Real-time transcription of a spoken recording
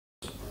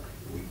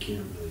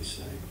can't really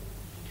say.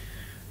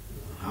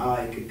 How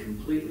it can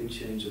completely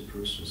change a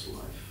person's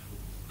life.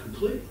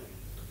 Completely.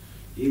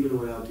 Even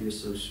without the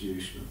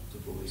association of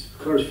devotees. Of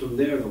course, from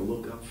there they'll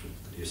look up for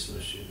the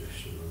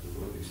association of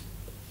devotees.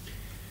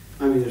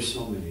 I mean, there's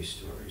so many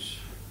stories.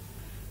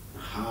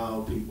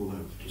 How people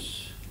have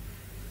just...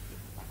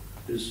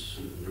 I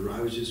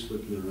was just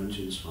with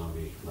Niranjan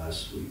Swami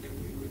last week,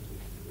 and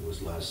it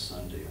was last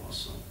Sunday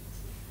also.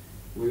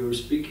 We were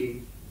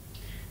speaking,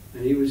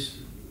 and he was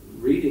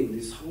reading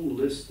this whole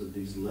list of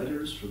these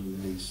letters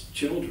from these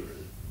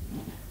children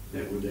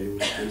that they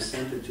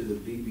sent it to the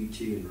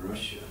BBT in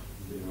Russia.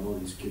 You know, all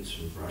these kids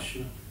from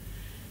Russia,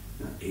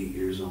 8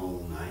 years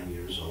old, 9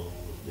 years old,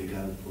 they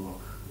got a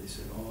book. They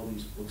said, oh,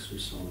 these books are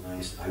so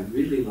nice. I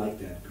really like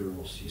that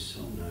girl. She's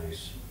so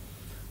nice.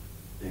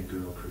 That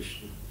girl,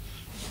 Krishna.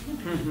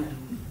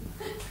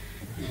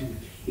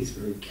 He's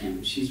very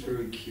cute. She's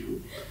very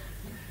cute.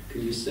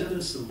 Can you send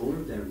us some more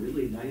of that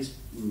really nice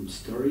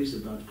stories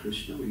about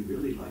Krishna? We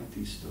really like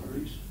these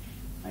stories.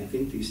 I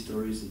think these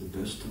stories are the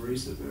best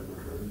stories I've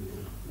ever heard. You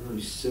know,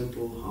 really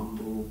simple,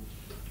 humble,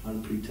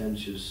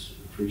 unpretentious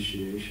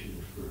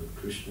appreciation for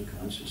Krishna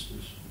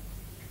consciousness.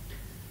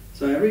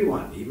 So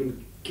everyone,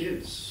 even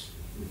kids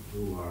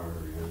who are,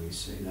 we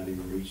say, not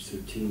even reached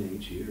their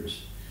teenage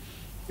years,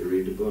 they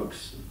read the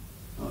books.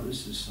 Oh,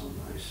 this is so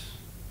nice.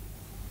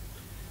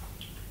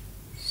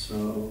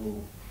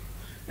 So,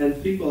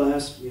 and people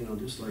ask,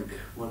 just like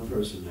one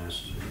person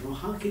asked me, well,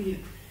 how can you,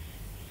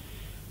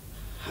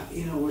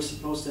 we're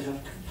supposed to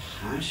have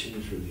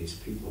compassion for these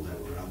people that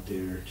were out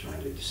there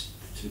trying to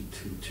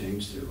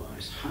change their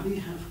lives. How do you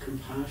have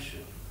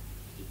compassion?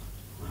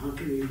 Well, how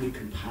can you be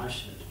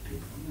compassionate to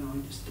people?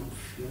 I just don't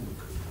feel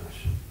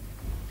compassion.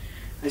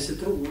 I said,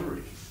 don't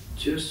worry.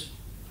 Just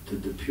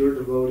the pure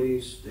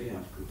devotees, they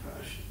have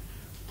compassion.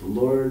 The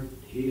Lord,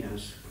 He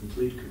has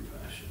complete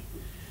compassion.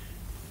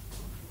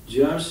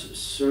 Just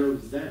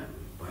serve them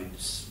by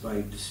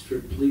trying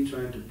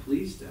to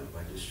please them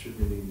by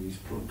distributing these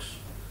books.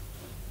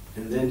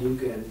 And then you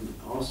can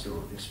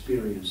also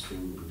experience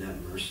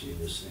that mercy in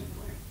the same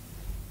way.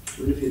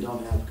 Even if you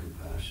don't have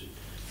compassion,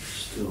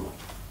 still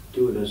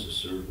do it as a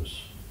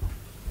service.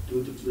 Do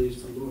it to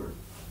please the Lord.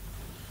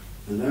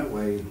 And that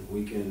way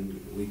we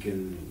can,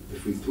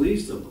 if we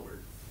please the Lord,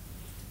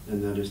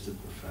 then that is the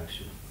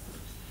perfection.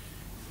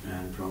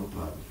 And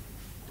Prabhupada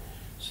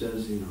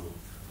says,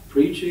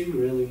 preaching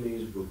really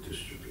means book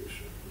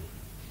distribution.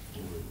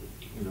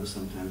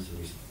 Sometimes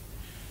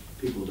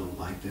people don't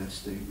like that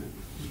statement.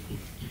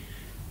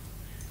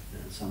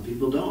 And some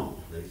people don't.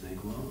 They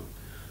think, well,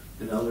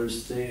 and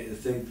others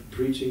think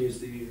preaching is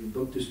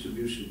book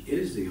distribution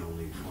is the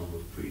only form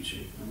of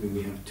preaching. I mean,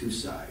 we have two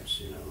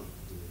sides,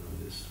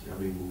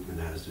 every movement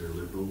has their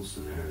liberals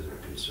and there has their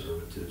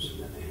conservatives, and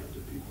then they have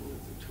the people in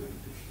between.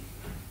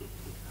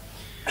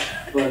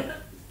 But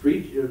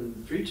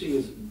preaching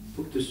is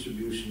book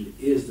distribution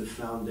is the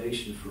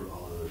foundation for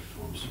all other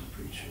forms of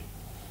preaching.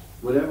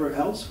 Whatever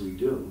else we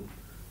do,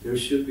 there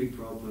should be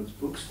Prabhupada's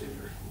books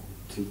there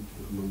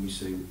when we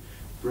say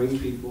bring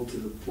people to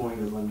the point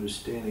of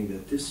understanding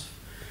that this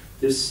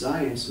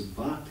science of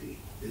bhakti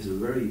is a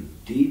very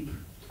deep,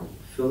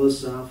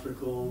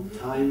 philosophical,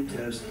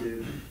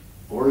 time-tested,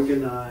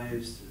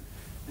 organized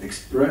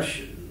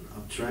expression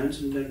of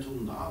transcendental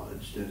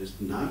knowledge that is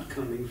not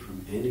coming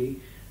from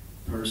any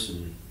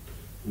person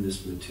in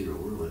this material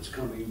world. It's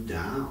coming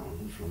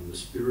down from the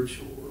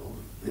spiritual world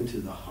into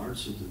the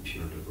hearts of the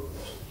pure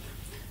devotees,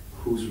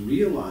 who's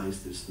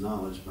realized this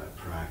knowledge by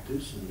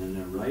practice, and then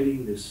they're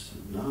writing this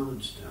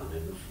knowledge down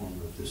in the form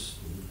of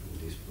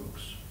these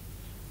books.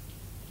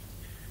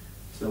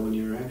 So when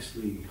you're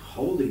actually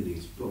holding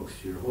these books,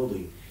 you're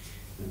holding,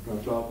 and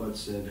Prabhupada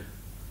said,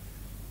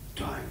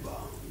 time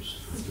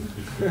bombs.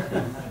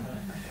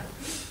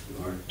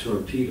 Or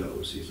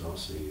torpedoes, he's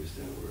also used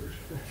that word.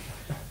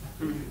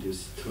 You can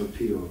just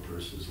torpedo a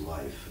person's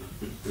life.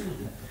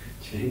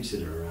 Change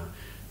it around.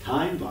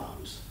 Time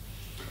bombs.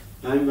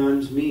 Time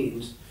bombs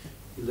means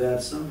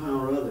that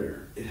somehow or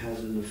other it has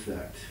an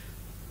effect.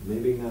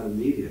 Maybe not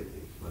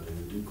immediately, but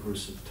in due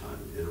course of time,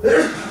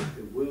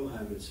 it will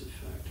have its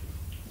effect.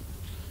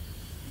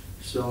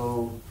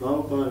 So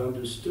Prabhupada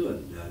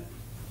understood that,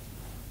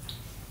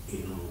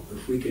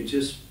 if we could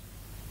just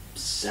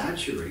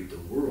saturate the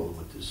world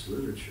with this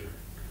literature,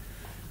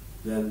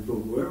 then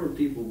wherever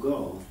people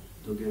go,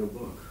 they'll get a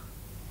book.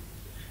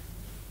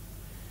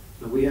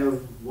 Now we have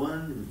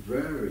one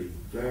very,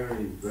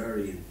 very,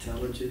 very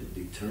intelligent,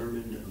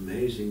 determined,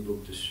 amazing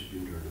book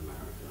distributor in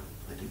America.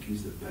 I think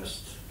he's the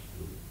best.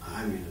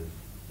 I mean,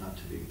 not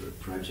to be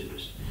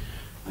prejudiced,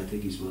 I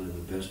think he's one of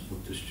the best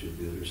book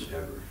distributors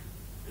ever.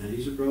 And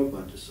he's a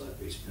Prabhupada disciple.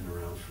 He's been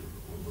around for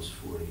almost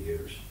 40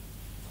 years.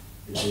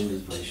 His name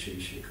is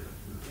Vaisheshika.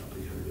 You've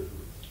probably heard of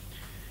him.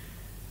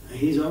 And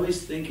he's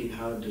always thinking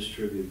how to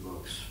distribute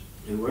books.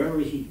 And wherever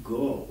he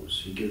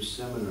goes, he gives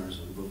seminars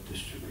on book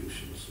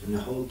distributions. And the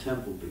whole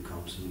temple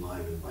becomes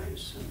enlivened by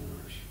his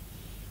seminars.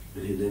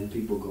 And then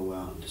people go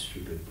out and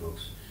distribute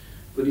books.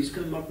 But he's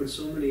come up with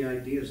so many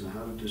ideas on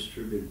how to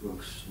distribute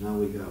books. Now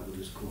we got what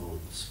is called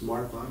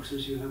smart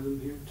boxes. You have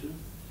them here too?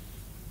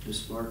 The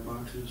smart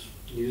boxes.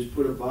 You just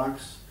put a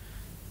box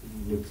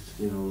with,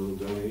 a little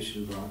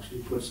donation box.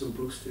 You put some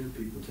books there,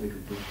 people take a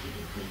book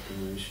with a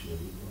donation in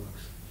the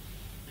box.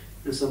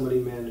 And somebody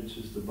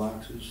manages the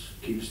boxes,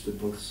 keeps the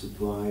books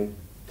supplied,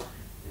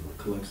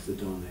 collects the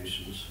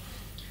donations.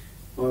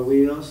 Or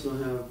we also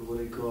have what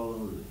they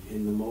call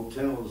in the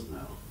motels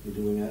now. You're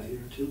doing that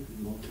here too,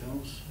 in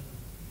motels?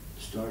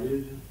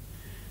 Started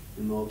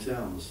in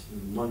motels.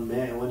 And one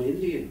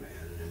Indian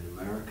man in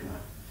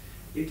America,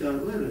 he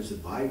thought, well, there's a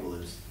Bible.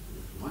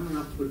 Why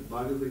not put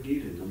Bhagavad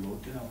Gita in the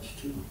motels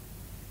too?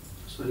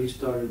 So he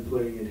started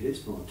putting in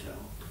his motel.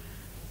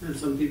 And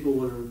some people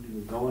were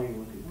going,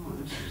 looking, oh,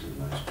 this is a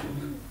nice book.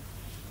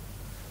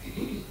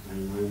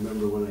 And I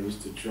remember when I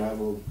used to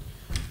travel,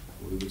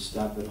 we would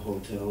stop at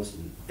hotels,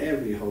 and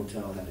every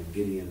hotel had a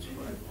Gideon's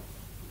Bible.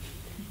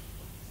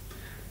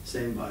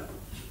 Same Bible.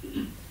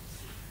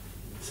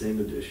 Same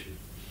edition.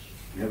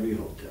 Every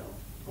hotel,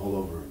 all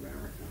over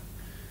America.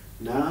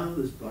 Now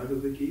there's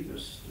Bhagavad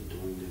Gita's. They're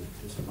doing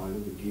this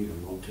Bhagavad Gita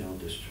motel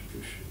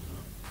distribution.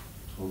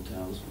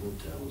 Hotels.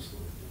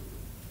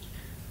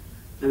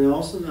 And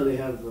also now they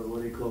have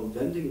what they call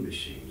vending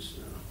machines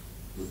now,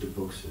 with the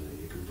books in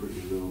it. You can put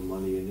your little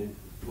money in it,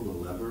 pull a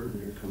lever,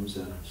 and there comes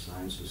out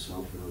signs of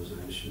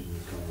self-realization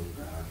and coming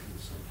back and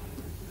something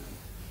like that.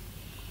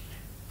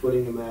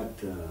 Putting them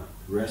at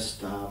rest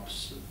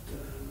stops,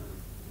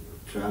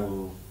 at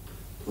travel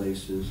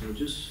places, or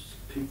just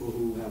people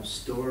who have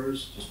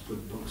stores, just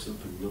put books up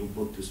in a little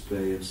book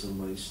display in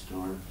somebody's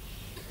store.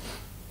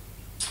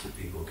 And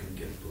people can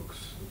get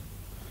books.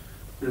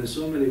 And there's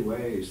so many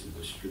ways to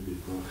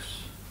distribute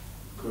books.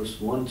 Of course,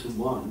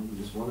 one-to-one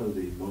is one of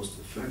the most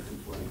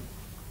effective ways,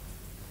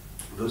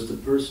 because the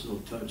personal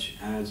touch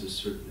adds a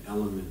certain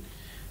element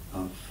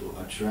of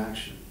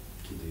attraction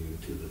to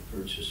the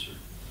purchaser.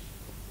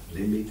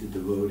 They meet the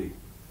devotee,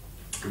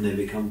 and they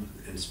become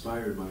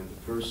inspired by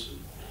the person,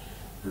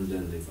 and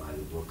then they buy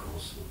the book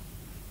also.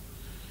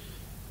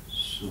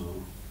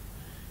 So,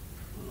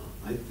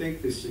 I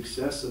think the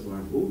success of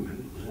our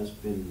movement has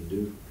been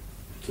due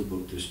to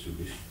book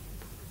distribution.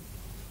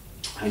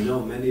 I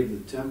know many of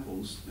the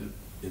temples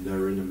that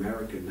are in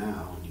America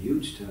now,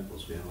 huge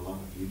temples, we have a lot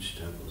of huge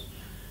temples,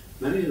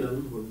 many of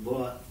them were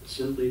bought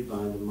simply by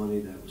the money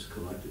that was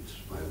collected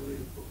by way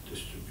of book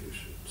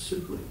distribution.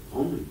 Simply,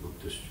 only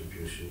book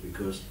distribution,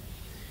 because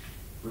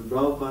when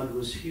Prabhupada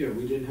was here,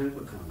 we didn't have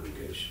a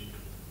congregation.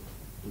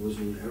 It was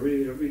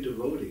every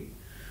devotee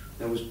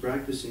that was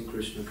practicing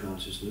Krishna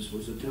consciousness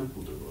was a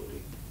temple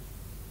devotee.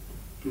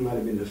 There might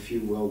have been a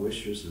few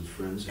well-wishers and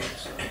friends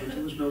outside, but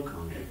there was no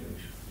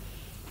congregation.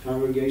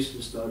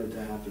 Congregations started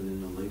to happen in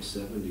the late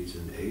 70s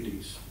and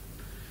 80s.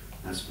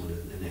 That's when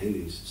in the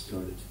 80s it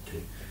started to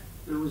take.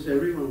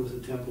 Everyone was a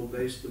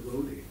temple-based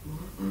devotee.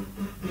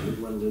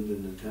 Everyone lived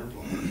in the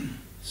temple.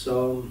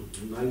 So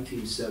in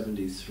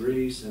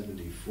 1973,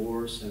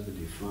 74,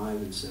 75,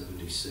 and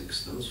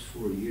 76, those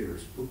 4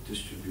 years, book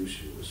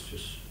distribution was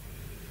just,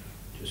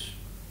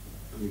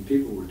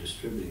 people were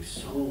distributing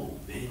so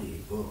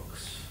many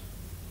books.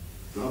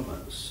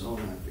 Prabhupada was so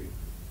happy.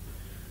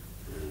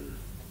 And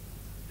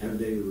every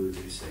day they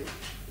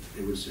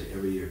would say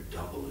every year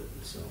double it.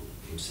 And so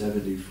in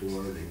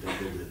 74 they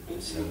doubled it, in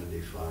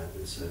 75,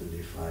 in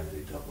 75 they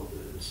doubled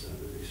it, in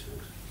 76.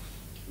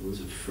 It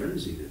was a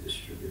frenzy to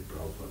distribute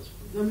Prabhupada's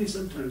books.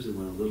 Sometimes it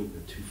went a little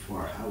bit too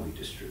far how we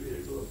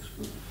distributed books.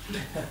 But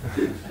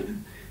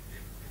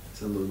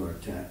some of our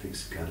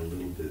tactics got a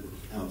little bit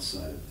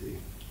outside of the,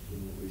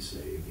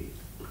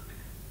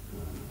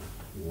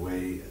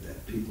 way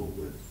that people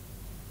would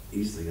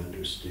easily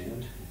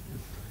understand.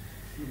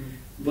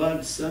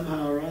 But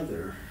somehow or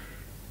other,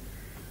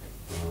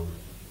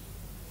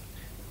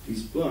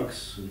 these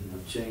books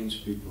have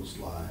changed people's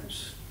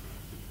lives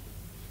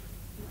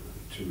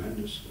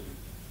tremendously.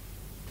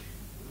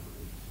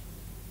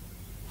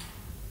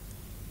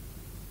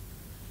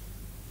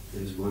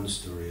 There's one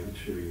story, I'm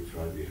sure you've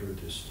probably heard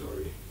this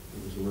story.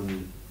 There was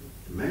one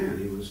man,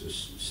 he was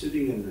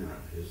sitting in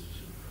his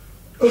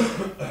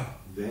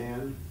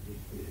van,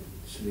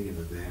 sitting in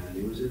a van, and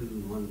he was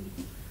in one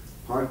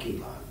parking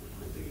lot.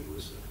 I think it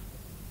was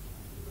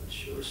I'm not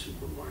sure, a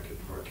supermarket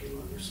parking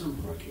lot or some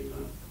parking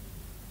lot.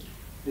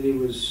 And he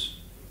was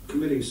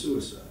committing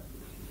suicide.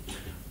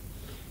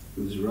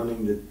 He was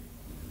running the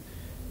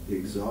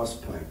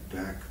exhaust pipe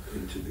back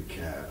into the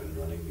cab and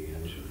running the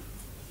engine.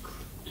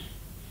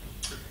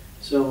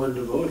 So a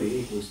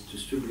devotee was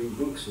distributing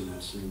books in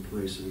that same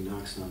place, and he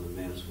knocks on the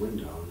man's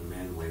window, and the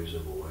man waves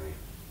him away.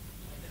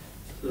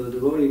 So the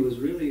devotee was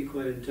really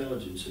quite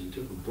intelligent, so he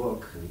took a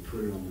book and he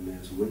put it on the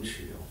man's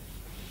windshield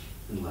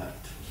and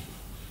left.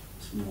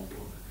 A small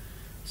book.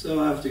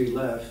 So after he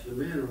left, the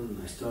man,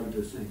 I started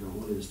to think, oh,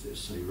 what is this?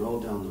 So he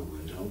rolled down the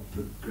window,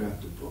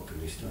 grabbed the book,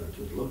 and he started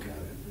to look at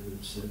it, and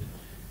it said,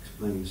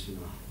 explains,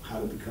 how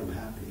to become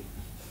happy.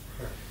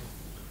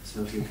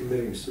 So if you're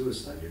committing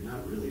suicide, you're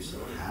not really so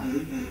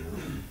happy,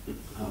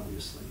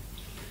 obviously.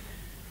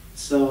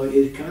 So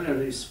it kind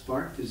of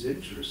sparked his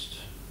interest,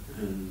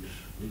 and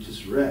we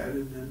just read,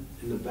 and then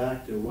in the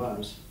back there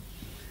was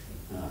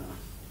a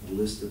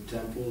list of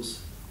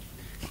temples,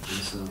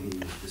 and so he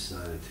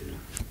decided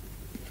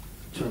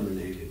to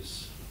terminate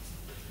his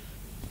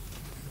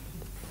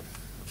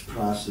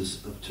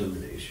process of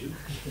termination.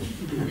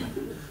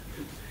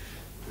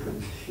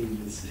 And he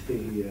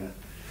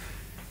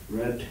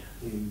read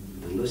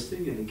the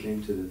listing, and he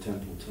came to the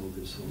temple, told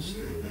his whole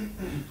story,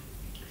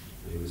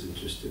 and he was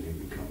interested in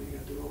becoming a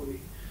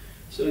devotee.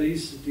 So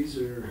these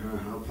are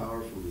how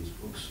powerful these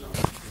books are.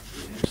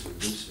 They actually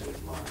do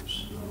save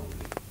lives, not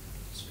only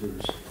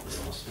spiritually, but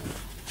also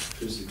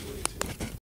physically too.